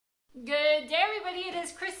Good day, everybody. It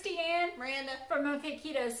is Kristy and Myranda from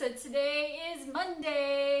OKketOH. So today is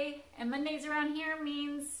Monday, and Mondays around here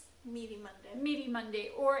means Meaty Monday. Meaty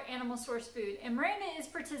Monday or animal source food. And Myranda is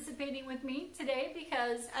participating with me today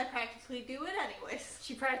because I practically do it anyways.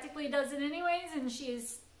 she practically does it anyways, and she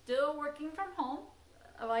is still working from home,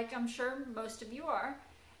 like I'm sure most of you are.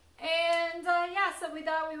 And yeah, so we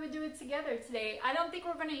thought we would do it together today. I don't think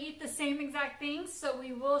we're going to eat the same exact things, so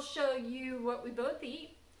we will show you what we both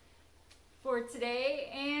eat for today.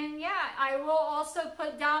 And yeah, I will also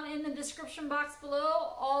put down in the description box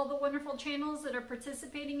below all the wonderful channels that are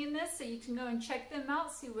participating in this, so you can go and check them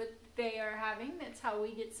out, see what they are having. That's how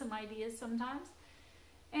we get some ideas sometimes.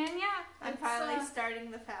 And yeah, I'm finally starting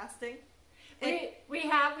the fasting.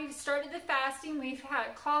 We've started the fasting. We've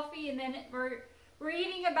had coffee, and then we're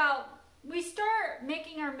eating we start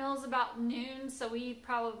making our meals about noon, so we eat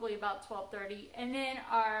probably about 12:30. And then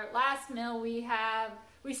our last meal we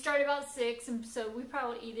start about 6, and so we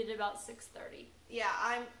probably eat it about 6:30. Yeah,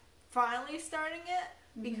 I'm finally starting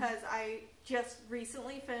it because I just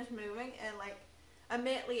recently finished moving, and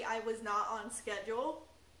admittedly I was not on schedule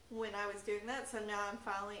when I was doing that, so now I'm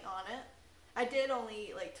finally on it. I did only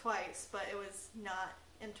eat twice, but it was not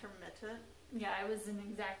intermittent. Yeah, I wasn't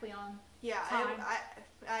exactly on. Yeah,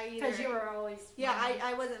 because you were always. Yeah,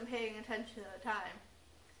 I wasn't paying attention at the time.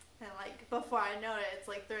 And before I know it, it's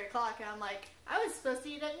 3 o'clock, and I'm like, I was supposed to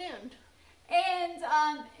eat at noon.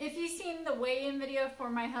 And if you've seen the weigh-in video for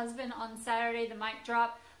my husband on Saturday, the mic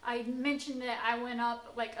drop, I mentioned that I went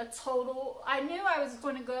up a total. I knew I was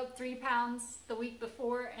going to go up 3 pounds the week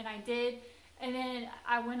before, and I did. And then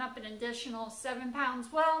I went up an additional 7 pounds.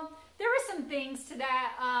 Well, there were some things to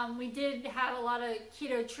that. We did have a lot of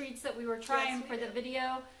keto treats that we were trying for the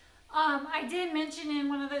video. I did mention in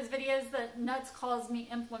one of those videos that nuts cause me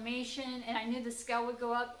inflammation, and I knew the scale would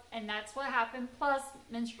go up, and that's what happened, plus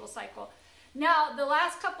menstrual cycle. Now, the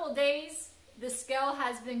last couple of days, the scale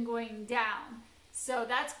has been going down. So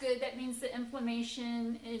that's good. That means the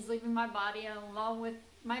inflammation is leaving my body along with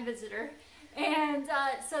my visitor. And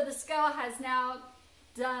so the scale has now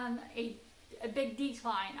done a big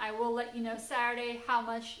decline. I will let you know Saturday how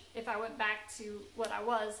much if I went back to what I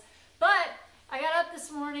was. But I got up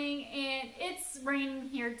this morning, and it's raining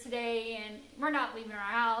here today, and we're not leaving our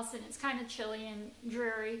house, and it's kind of chilly and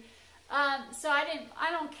dreary. So I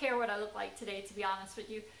don't care what I look like today, to be honest with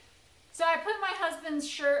you. So I put my husband's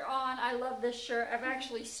shirt on. I love this shirt. I've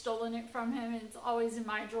actually stolen it from him, and it's always in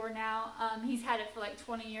my drawer now. He's had it for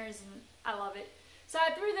 20 years, and I love it. So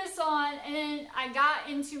I threw this on, and then I got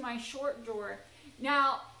into my short drawer.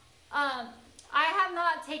 Now, I have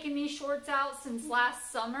not taken these shorts out since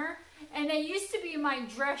last summer, and they used to be my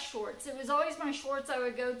dress shorts. It was always my shorts I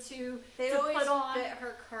would go to always put on. Fit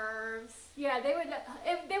her curves. Yeah, they would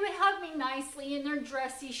hug me nicely in their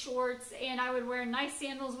dressy shorts, and I would wear nice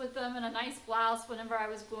sandals with them and a nice blouse whenever I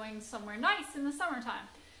was going somewhere nice in the summertime.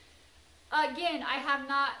 Again, I have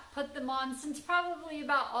not put them on since probably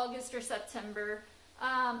about August or September.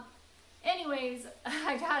 Anyways,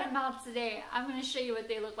 I got them out today. I'm going to show you what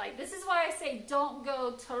they look like. This is why I say don't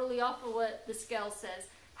go totally off of what the scale says.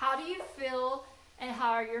 How do you feel, and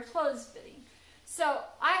how are your clothes fitting? So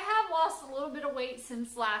I have lost a little bit of weight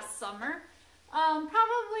since last summer.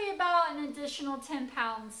 Probably about an additional 10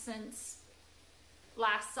 pounds since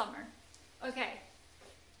last summer. Okay.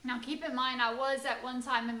 Now keep in mind, I was at one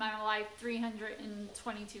time in my life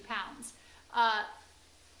 322 pounds.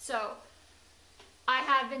 So I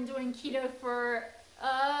have been doing keto for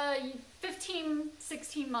 15,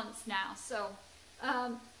 16 months now. So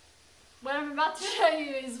what I'm about to show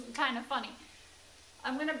you is kind of funny.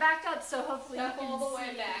 I'm going to back up so hopefully you can all the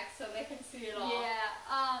see way back so they can see it all.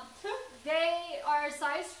 Yeah. They are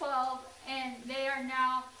size 12, and they are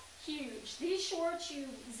now huge. These shorts you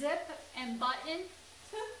zip and button,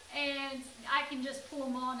 and I can just pull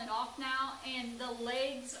them on and off now, and the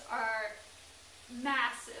legs are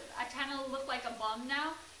massive. I kind of look like a bum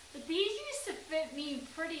now, but these used to fit me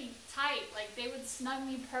pretty tight. They would snug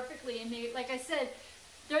me perfectly, and they, like I said,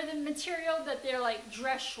 they're the material that they're like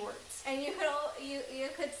dress shorts. And you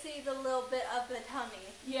could see the little bit of the tummy.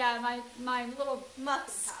 Yeah, my little muffin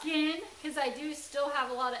skin, because I do still have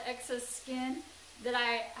a lot of excess skin that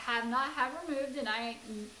I have not had removed, and I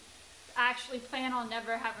actually plan on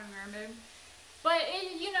never having removed. But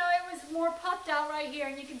it was more puffed out right here,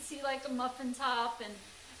 and you can see a muffin top and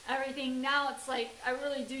everything. Now it's I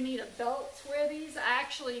really do need a belt to wear these. I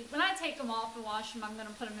actually, when I take them off and wash them, I'm going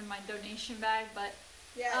to put them in my donation bag, but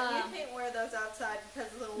Yeah, you can't wear those outside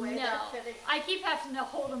because of the way they're fitting. I keep having to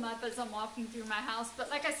hold them up as I'm walking through my house. But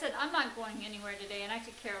like I said, I'm not going anywhere today, and I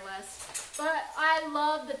could care less. But I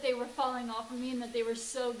love that they were falling off of me and that they were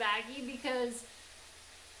so baggy because,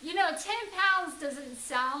 you know, 10 pounds doesn't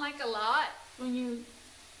sound like a lot when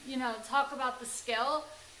you know, talk about the scale.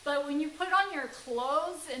 But when you put on your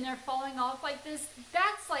clothes and they're falling off like this,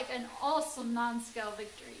 that's like an awesome non-scale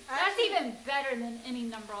victory. That's even better than any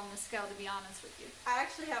number on the scale, to be honest with you. I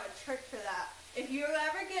actually have a trick for that. If you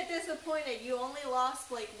ever get disappointed, you only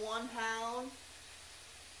lost like 1 pound,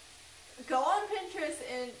 go on Pinterest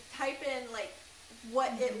and type in like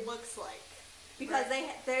what it looks like. Because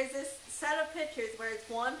there's this set of pictures where it's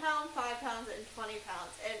 1 pound, 5 pounds, and 20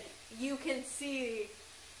 pounds. And you can see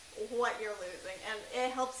what you're losing, and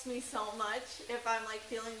it helps me so much if I'm like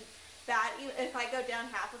feeling bad. If I go down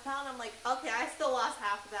half a pound, I'm like, okay, I still lost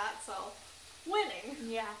half of that, so winning.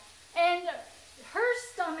 Yeah, and her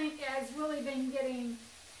stomach has really been getting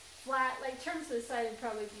flat. Like, turn to the side would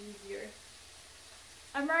probably be easier.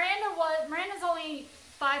 Miranda's only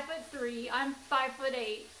 5'3". I'm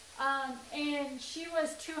 5'8", and she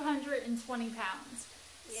was 220 pounds.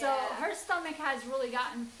 Yeah. So her stomach has really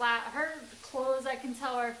gotten flat. Her clothes, I can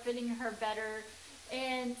tell, are fitting her better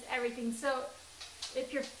and everything. So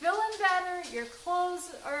if you're feeling better, your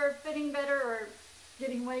clothes are fitting better or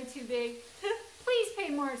getting way too big, please pay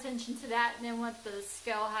more attention to that than what the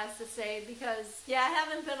scale has to say, because... Yeah, I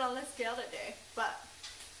haven't been on the scale today, but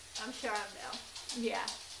I'm sure I'm down. Yeah.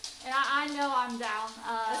 And I know I'm down.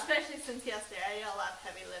 Especially since yesterday I did a lot of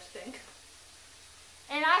heavy lifting.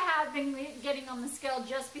 And I have been getting on the scale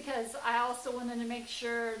just because I also wanted to make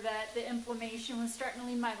sure that the inflammation was starting to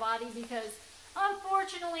leave my body, because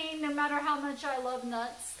unfortunately, no matter how much I love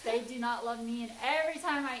nuts, they do not love me. And every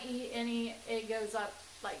time I eat any, it goes up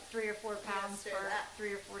like 3 or 4 pounds for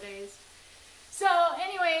 3 or 4 days. So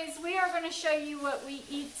anyways, we are going to show you what we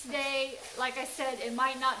eat today. Like I said, it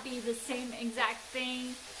might not be the same exact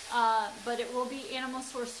thing, but it will be animal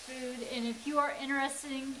source food. And if you are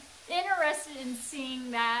interested in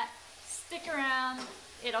seeing that, stick around.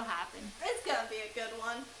 It'll happen. It's gonna be a good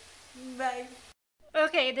one. Bye.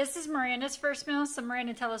 Okay, this is Miranda's first meal. So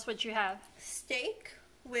Myranda, tell us what you have. Steak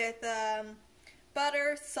with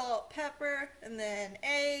butter, salt, pepper, and then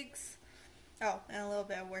eggs. Oh, and a little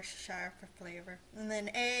bit of Worcestershire for flavor. And then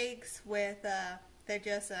eggs with they're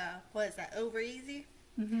just what is that? Over easy.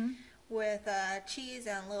 With cheese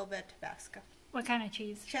and a little bit of Tabasco. What kind of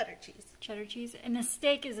cheese? Cheddar cheese. Cheddar cheese. And the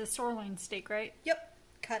steak is a sirloin steak, right? Yep.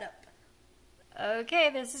 Cut up. Okay,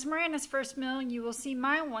 this is Miranda's first meal. You will see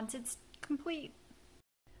mine once it's complete.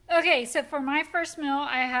 Okay, so for my first meal,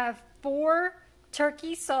 I have 4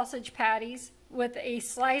 turkey sausage patties with a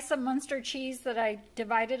slice of Munster cheese that I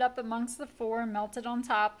divided up amongst the 4 and melted on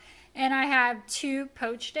top. And I have 2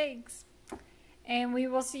 poached eggs. And we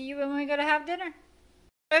will see you when we go to have dinner.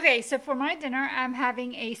 Okay, so for my dinner, I'm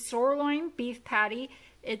having a sirloin beef patty.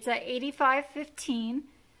 It's a 85/15,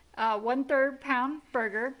 1/3 pound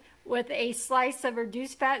burger with a slice of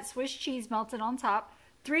reduced fat Swiss cheese melted on top,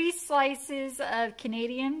 3 slices of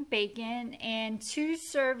Canadian bacon, and 2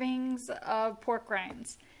 servings of pork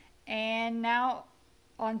rinds. And now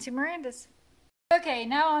on to Miranda's. Okay,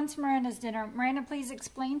 now on to Miranda's dinner. Myranda, please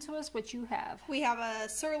explain to us what you have. We have a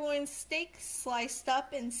sirloin steak sliced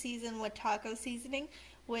up and seasoned with taco seasoning,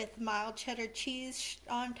 with mild cheddar cheese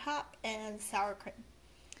on top and sour cream.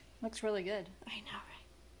 Looks really good. I know,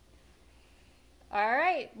 right? All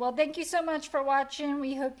right. Well, thank you so much for watching.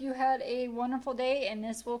 We hope you had a wonderful day, and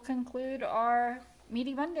this will conclude our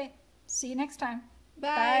Meaty Monday. See you next time.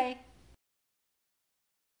 Bye. Bye.